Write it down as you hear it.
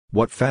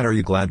What fad are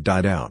you glad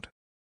died out?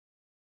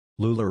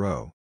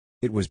 LuLaRoe.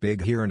 It was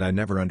big here and I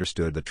never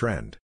understood the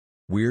trend.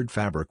 Weird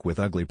fabric with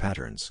ugly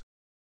patterns.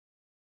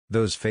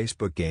 Those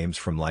Facebook games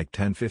from like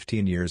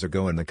 10-15 years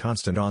ago and the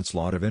constant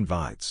onslaught of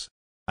invites.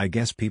 I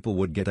guess people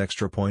would get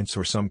extra points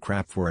or some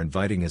crap for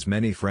inviting as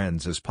many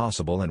friends as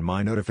possible and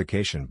my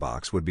notification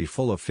box would be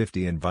full of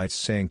 50 invites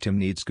saying Tim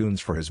needs goons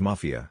for his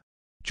mafia.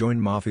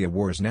 Join Mafia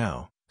Wars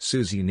now,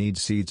 Susie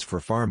needs seeds for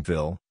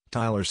Farmville,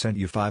 Tyler sent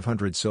you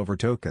 500 silver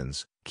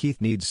tokens, Keith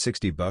needs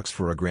 $60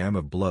 for a gram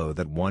of blow.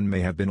 That one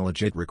may have been a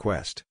legit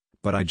request,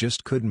 but I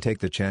just couldn't take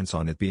the chance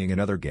on it being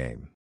another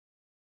game.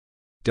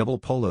 Double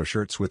polo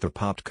shirts with the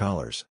popped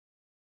collars.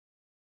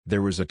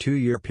 There was a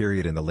 2-year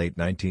period in the late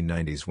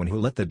 1990s when Who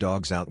Let the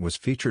Dogs Out was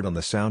featured on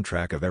the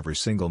soundtrack of every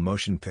single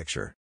motion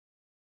picture.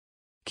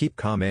 Keep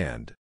calm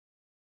and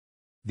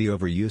the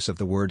overuse of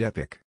the word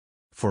epic.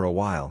 For a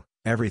while,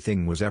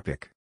 everything was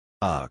epic.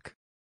 Ugh.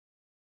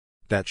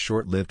 That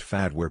short-lived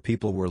fad where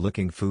people were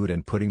licking food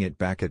and putting it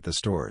back at the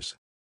stores.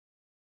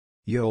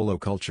 YOLO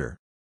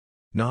culture.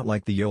 Not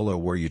like the YOLO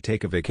where you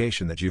take a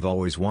vacation that you've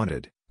always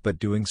wanted, but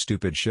doing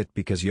stupid shit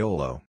because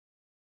YOLO.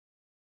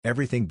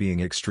 Everything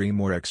being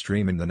extreme or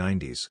extreme in the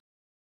 90s.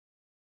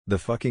 The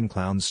fucking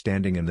clowns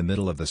standing in the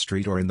middle of the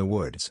street or in the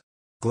woods.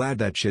 Glad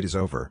that shit is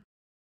over.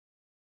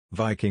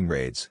 Viking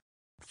raids.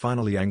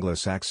 Finally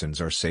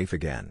Anglo-Saxons are safe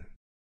again.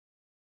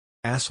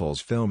 Assholes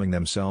filming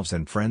themselves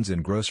and friends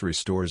in grocery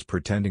stores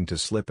pretending to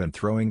slip and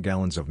throwing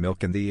gallons of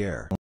milk in the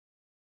air.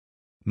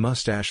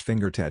 Mustache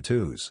finger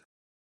tattoos.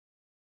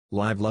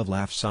 Live love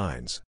laugh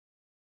signs.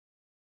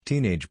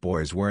 Teenage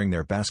boys wearing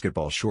their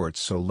basketball shorts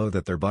so low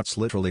that their butts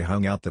literally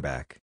hung out the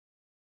back.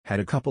 Had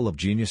a couple of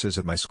geniuses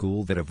at my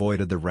school that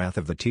avoided the wrath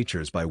of the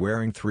teachers by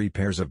wearing 3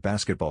 pairs of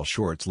basketball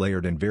shorts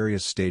layered in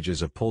various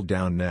stages of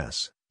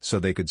pull-down-ness, so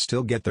they could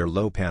still get their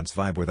low pants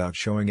vibe without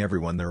showing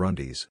everyone their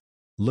undies.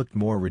 Looked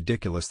more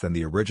ridiculous than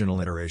the original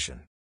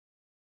iteration.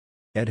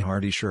 Ed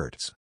Hardy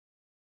shirts.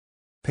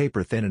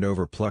 Paper thin and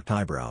over-plucked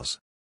eyebrows.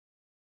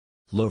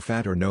 Low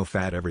fat or no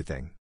fat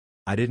everything.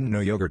 I didn't know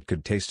yogurt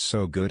could taste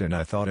so good and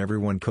I thought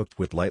everyone cooked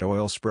with light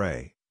oil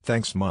spray,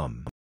 thanks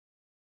mom.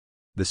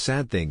 The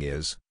sad thing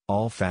is,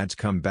 all fads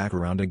come back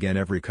around again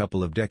every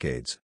couple of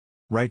decades.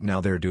 Right now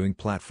they're doing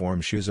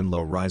platform shoes and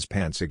low-rise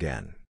pants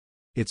again.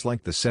 It's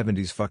like the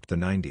 70s fucked the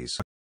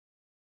 90s.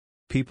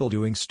 People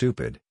doing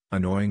stupid,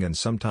 annoying and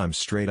sometimes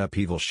straight-up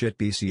evil shit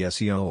BCS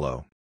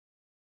YOLO.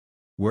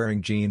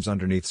 Wearing jeans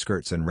underneath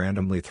skirts and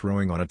randomly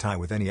throwing on a tie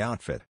with any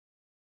outfit.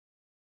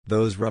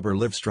 Those rubber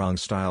Livestrong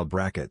style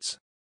brackets.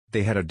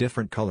 They had a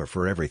different color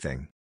for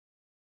everything.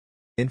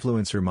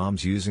 Influencer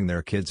moms using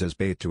their kids as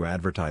bait to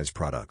advertise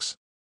products.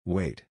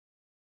 Wait.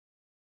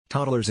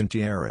 Toddlers and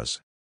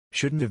tiaras.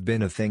 Shouldn't have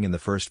been a thing in the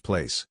first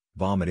place,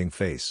 vomiting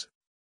face.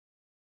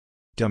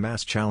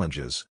 Dumbass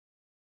challenges.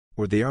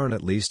 Or they aren't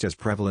at least as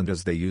prevalent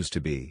as they used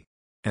to be.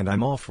 And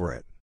I'm all for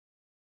it.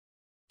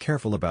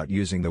 Careful about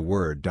using the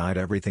word died.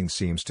 Everything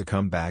seems to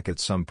come back at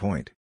some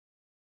point.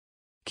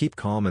 Keep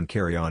calm and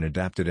carry on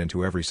adapted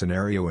into every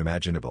scenario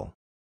imaginable.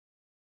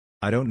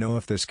 I don't know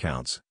if this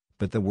counts,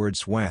 but the word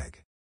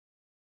swag.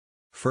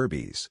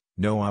 Furbies,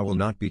 no, I will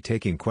not be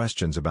taking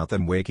questions about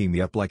them waking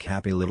me up like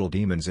happy little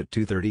demons at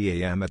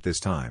 2:30 a.m. at this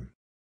time.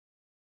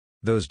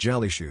 Those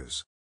jelly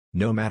shoes.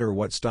 No matter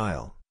what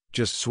style,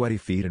 just sweaty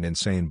feet and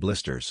insane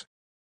blisters.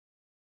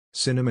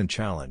 Cinnamon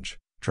challenge,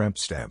 tramp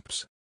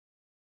stamps.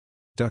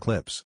 Duck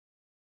lips.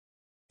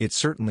 It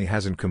certainly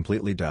hasn't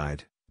completely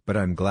died, but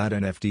I'm glad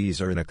NFTs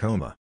are in a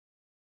coma.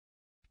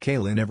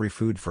 Kale in every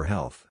food for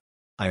health.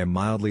 I am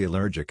mildly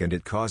allergic and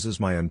it causes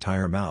my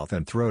entire mouth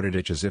and throat to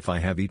itch as if I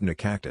have eaten a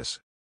cactus.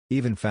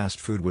 Even fast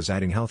food was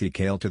adding healthy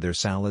kale to their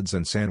salads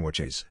and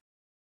sandwiches.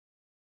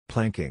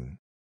 Planking.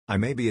 I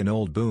may be an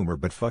old boomer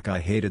but fuck I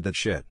hated that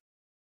shit.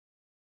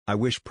 I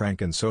wish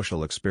prank and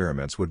social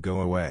experiments would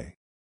go away.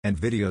 And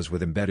videos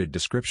with embedded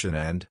description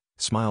and,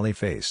 smiley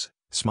face,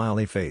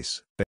 smiley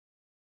face.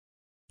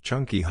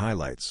 Chunky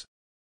highlights.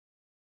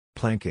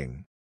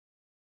 Planking.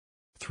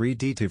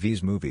 3D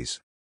TV's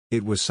movies.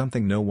 It was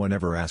something no one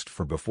ever asked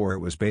for before, it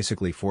was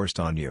basically forced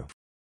on you.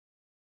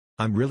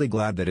 I'm really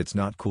glad that it's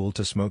not cool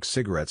to smoke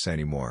cigarettes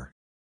anymore.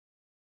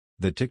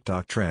 The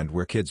TikTok trend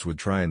where kids would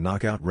try and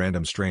knock out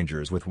random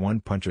strangers with one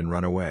punch and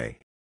run away.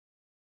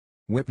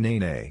 Whip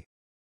nay.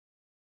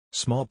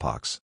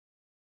 Smallpox.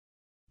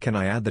 Can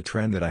I add the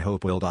trend that I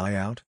hope will die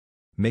out?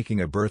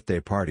 Making a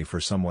birthday party for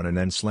someone and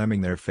then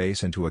slamming their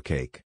face into a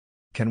cake.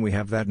 Can we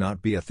have that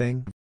not be a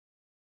thing?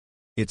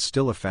 It's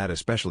still a fad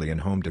especially in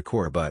home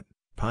decor, but,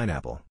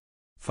 pineapple.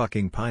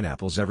 Fucking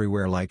pineapples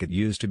everywhere like it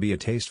used to be a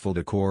tasteful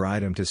decor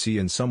item to see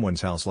in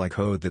someone's house like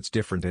oh that's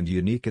different and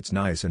unique, it's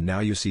nice, and now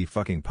you see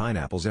fucking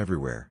pineapples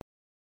everywhere.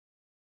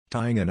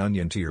 Tying an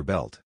onion to your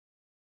belt.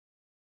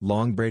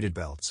 Long braided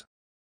belts.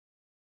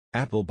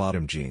 Apple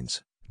bottom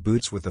jeans,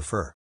 boots with the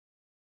fur.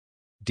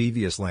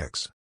 Devious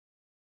legs.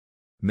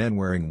 Men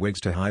wearing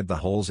wigs to hide the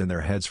holes in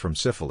their heads from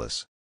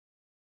syphilis.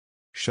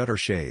 Shutter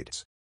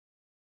shades.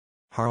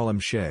 Harlem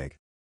shake.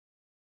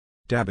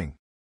 Dabbing.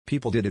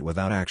 People did it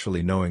without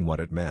actually knowing what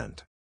it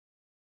meant.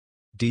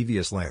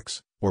 Devious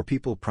leaks, or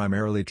people,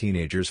 primarily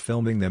teenagers,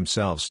 filming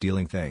themselves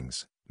stealing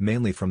things,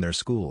 mainly from their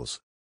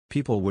schools.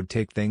 People would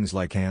take things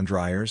like hand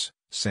dryers,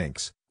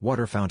 sinks,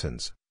 water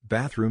fountains,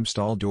 bathroom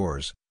stall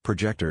doors,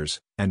 projectors,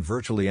 and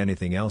virtually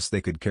anything else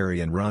they could carry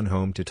and run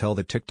home to tell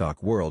the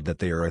TikTok world that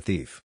they are a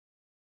thief.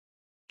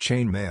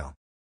 Chain mail.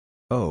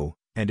 Oh,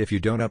 and if you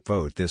don't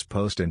upvote this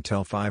post and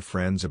tell 5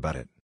 friends about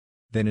it,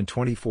 then in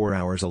 24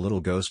 hours a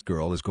little ghost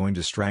girl is going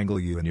to strangle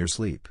you in your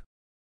sleep.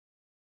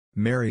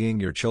 Marrying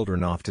your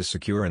children off to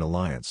secure an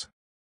alliance.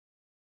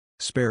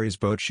 Sperry's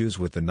boat shoes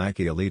with the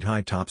Nike Elite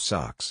high top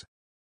socks.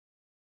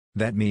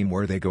 That meme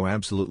where they go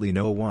absolutely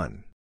no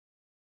one.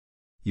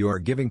 You are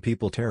giving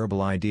people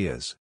terrible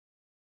ideas.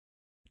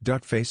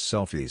 Duck face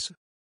selfies.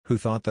 Who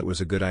thought that was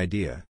a good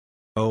idea?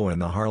 Oh,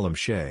 and the Harlem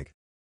Shake.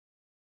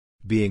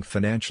 Being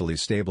financially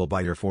stable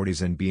by your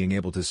 40s and being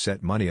able to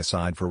set money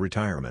aside for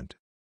retirement.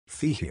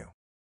 Phew.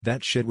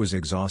 That shit was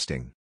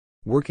exhausting.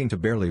 Working to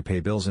barely pay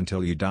bills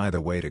until you die,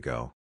 the way to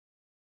go.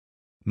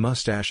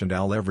 Mustache and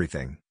owl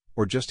everything,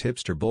 or just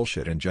hipster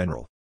bullshit in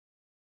general.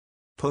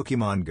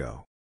 Pokemon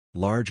Go.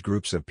 Large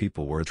groups of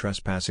people were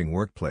trespassing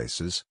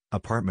workplaces,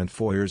 apartment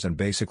foyers, and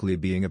basically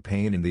being a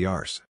pain in the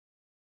arse.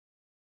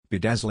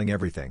 Bedazzling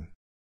everything.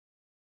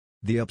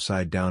 The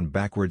upside-down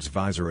backwards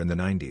visor in the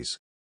 90s.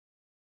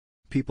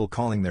 People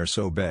calling their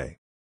sobe.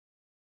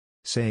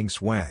 Saying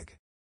swag.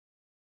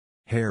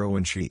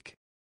 Heroin chic.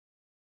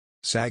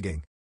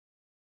 Sagging.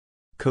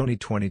 Coney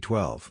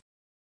 2012.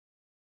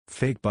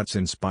 Fake butts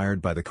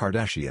inspired by the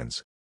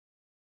Kardashians.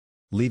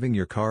 Leaving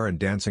your car and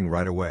dancing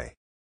right away.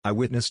 I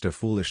witnessed a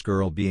foolish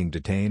girl being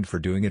detained for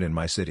doing it in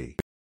my city.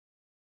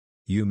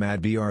 You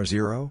mad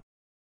BR0?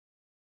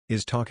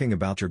 Is talking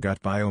about your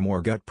gut biome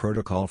or gut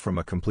protocol from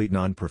a complete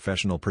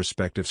non-professional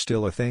perspective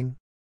still a thing?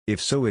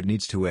 If so, it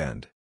needs to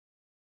end.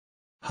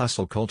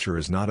 Hustle culture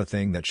is not a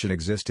thing that should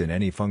exist in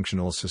any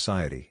functional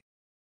society.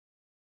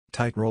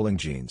 Tight rolling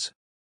jeans.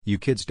 You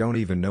kids don't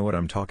even know what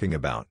I'm talking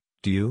about,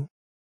 do you?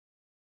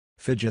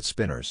 Fidget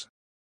spinners.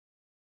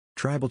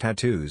 Tribal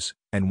tattoos,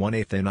 and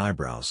 1/8 in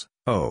eyebrows,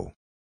 oh.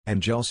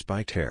 And gel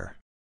spiked hair.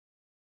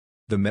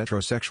 The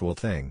metrosexual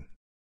thing.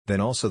 Then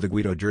also the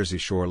Guido Jersey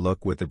Shore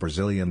look with the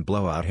Brazilian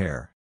blowout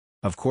hair.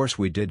 Of course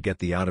we did get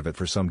the out of it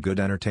for some good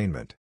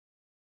entertainment.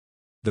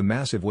 The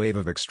massive wave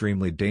of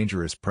extremely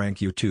dangerous prank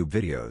YouTube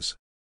videos.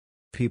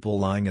 People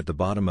lying at the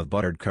bottom of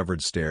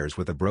buttered-covered stairs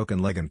with a broken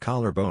leg and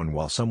collarbone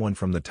while someone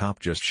from the top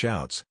just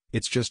shouts,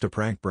 "It's just a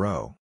prank,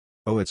 bro."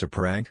 Oh, it's a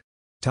prank?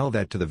 Tell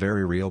that to the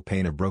very real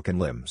pain of broken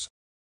limbs.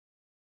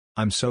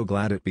 I'm so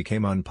glad it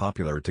became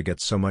unpopular to get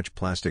so much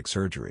plastic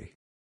surgery.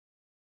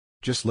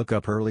 Just look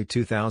up early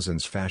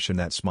 2000s fashion,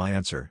 that's my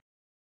answer.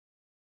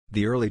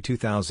 The early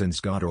 2000s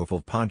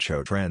god-awful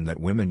poncho trend that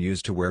women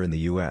used to wear in the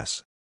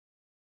US.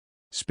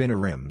 Spinner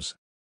rims.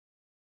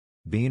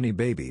 Beanie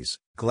Babies,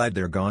 glad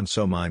they're gone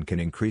so mine can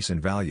increase in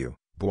value,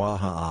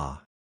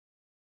 bwaha.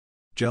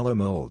 Jello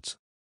molds.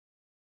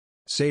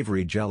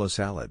 Savory Jello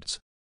salads.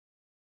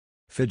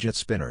 Fidget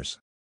spinners.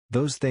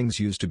 Those things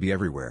used to be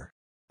everywhere.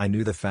 I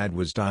knew the fad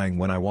was dying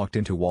when I walked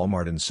into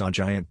Walmart and saw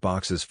giant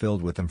boxes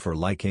filled with them for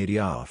like 80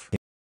 off.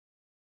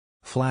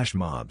 Flash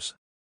mobs.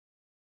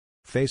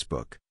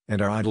 Facebook,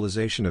 and our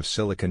idolization of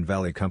Silicon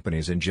Valley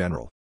companies in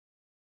general.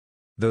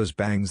 Those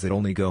bangs that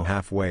only go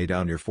halfway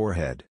down your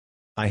forehead.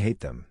 I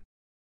hate them.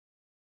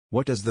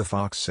 What does the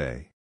fox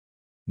say?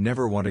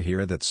 Never want to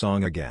hear that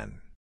song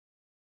again.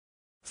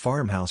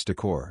 Farmhouse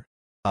decor.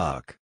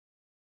 Ugh.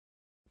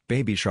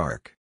 Baby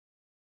shark.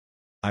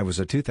 I was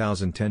a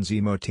 2010s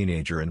emo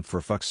teenager and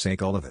for fuck's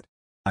sake all of it.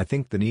 I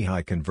think the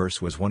knee-high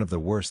Converse was one of the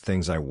worst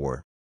things I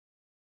wore.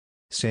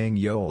 Saying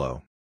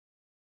YOLO.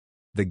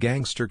 The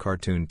gangster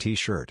cartoon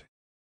t-shirt.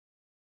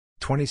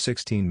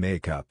 2016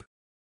 makeup.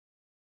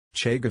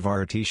 Che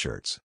Guevara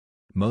t-shirts.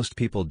 Most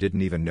people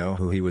didn't even know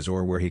who he was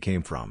or where he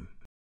came from.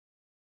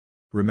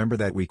 Remember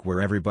that week where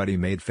everybody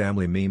made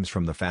family memes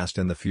from the Fast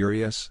and the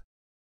Furious?